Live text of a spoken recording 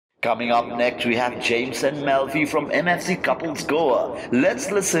Coming up next, we have James and Melfee from MFC Couples Goa. Let's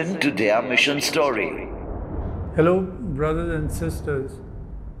listen to their mission story. Hello, brothers and sisters.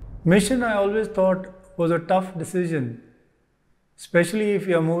 Mission I always thought was a tough decision, especially if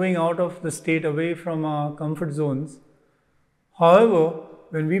we are moving out of the state away from our comfort zones. However,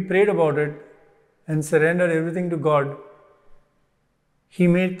 when we prayed about it and surrendered everything to God, He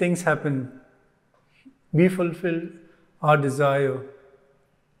made things happen. We fulfilled our desire.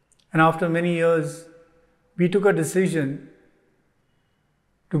 And after many years, we took a decision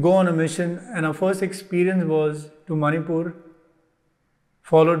to go on a mission, and our first experience was to Manipur,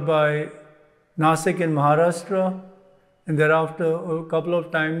 followed by Nasik in Maharashtra, and thereafter a couple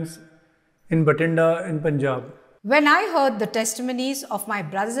of times in Batinda in Punjab. When I heard the testimonies of my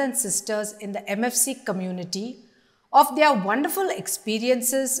brothers and sisters in the MFC community of their wonderful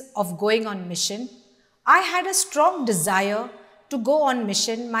experiences of going on mission, I had a strong desire to go on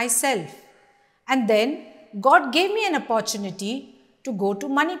mission myself. And then God gave me an opportunity to go to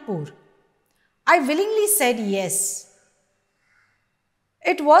Manipur. I willingly said yes.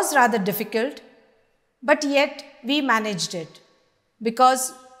 It was rather difficult, but yet we managed it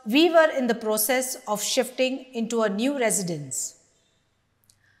because we were in the process of shifting into a new residence.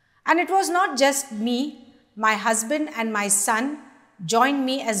 And it was not just me, my husband and my son joined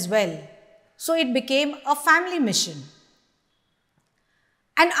me as well. So it became a family mission.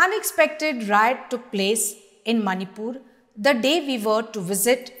 An unexpected riot took place in Manipur the day we were to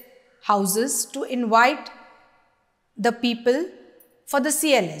visit houses to invite the people for the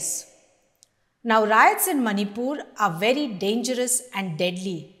CLS. Now, riots in Manipur are very dangerous and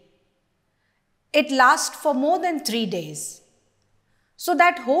deadly. It lasts for more than 3 days. So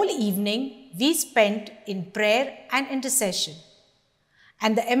that whole evening we spent in prayer and intercession.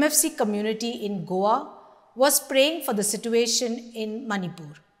 And the MFC community in Goa was praying for the situation in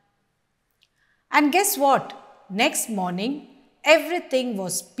Manipur. And guess what? Next morning, everything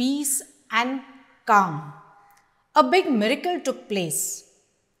was peace and calm. A big miracle took place.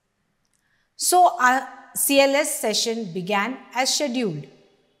 So our CLS session began as scheduled.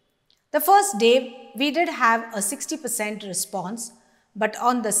 The first day, we did have a 60% response, but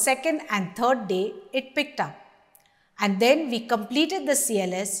on the second and third day, it picked up. And then we completed the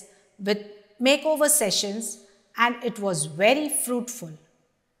CLS with makeover sessions, and it was very fruitful.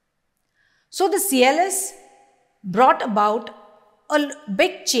 So the CLS brought about a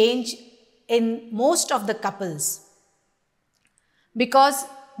big change in most of the couples because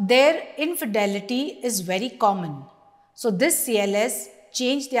their infidelity is very common. So this CLS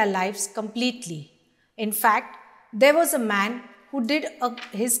changed their lives completely. In fact, there was a man who did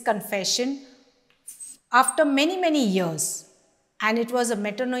his confession after many years, and it was a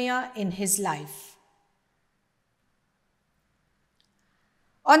metanoia in his life.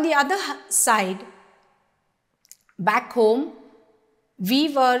 On the other side, back home,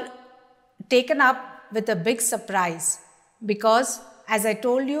 we were taken up with a big surprise because, as I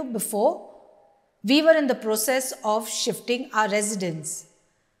told you before, we were in the process of shifting our residence.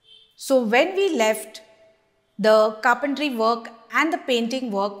 So when we left, the carpentry work and the painting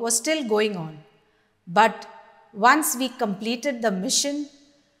work was still going on. But once we completed the mission,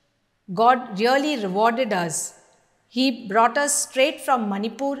 God really rewarded us. He brought us straight from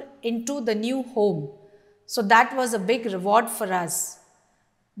Manipur into the new home. So that was a big reward for us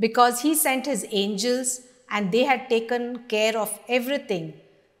because He sent His angels and they had taken care of everything,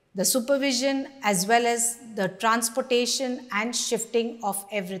 the supervision as well as the transportation and shifting of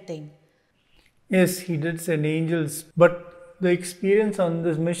everything. Yes, He did send angels, but the experience on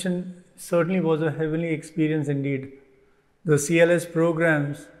this mission certainly was a heavenly experience indeed. The CLS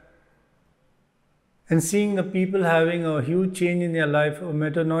programs and seeing the people having a huge change in their life, a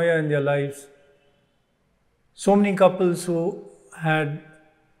metanoia in their lives. So many couples who had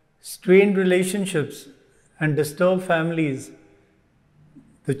strained relationships and disturbed families.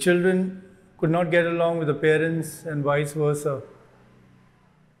 The children could not get along with the parents and vice versa.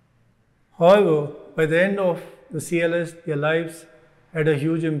 However, by the end of the CLS, their lives had a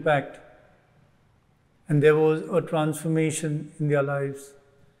huge impact and there was a transformation in their lives.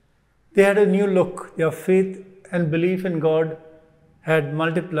 They had a new look. Their faith and belief in God had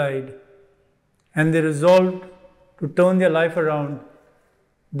multiplied and they resolved to turn their life around,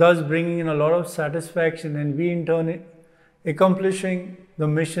 thus bringing in a lot of satisfaction and we in turn accomplishing the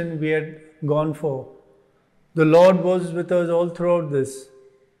mission we had gone for. The Lord was with us all throughout this,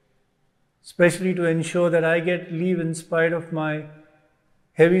 especially to ensure that I get leave in spite of my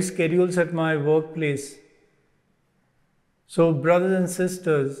heavy schedules at my workplace. So brothers and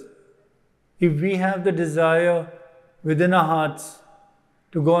sisters, if we have the desire within our hearts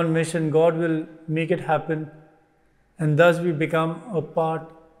to go on mission, God will make it happen, and thus we become a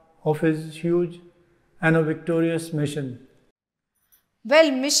part of His huge and a victorious mission.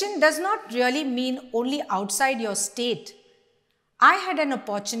 Well, mission does not really mean only outside your state. I had an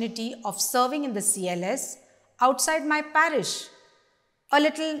opportunity of serving in the CLS outside my parish, a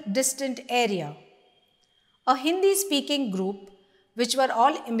little distant area. A Hindi-speaking group, which were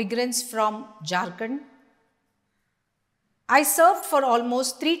all immigrants from Jharkhand. I served for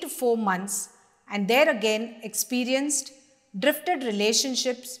almost 3 to 4 months and there again experienced drifted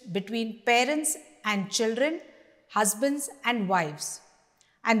relationships between parents and children, husbands and wives.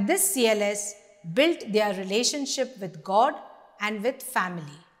 And this CLS built their relationship with God and with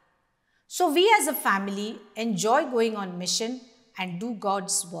family. So we as a family enjoy going on mission and do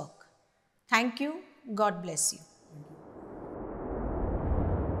God's work. Thank you. God bless you.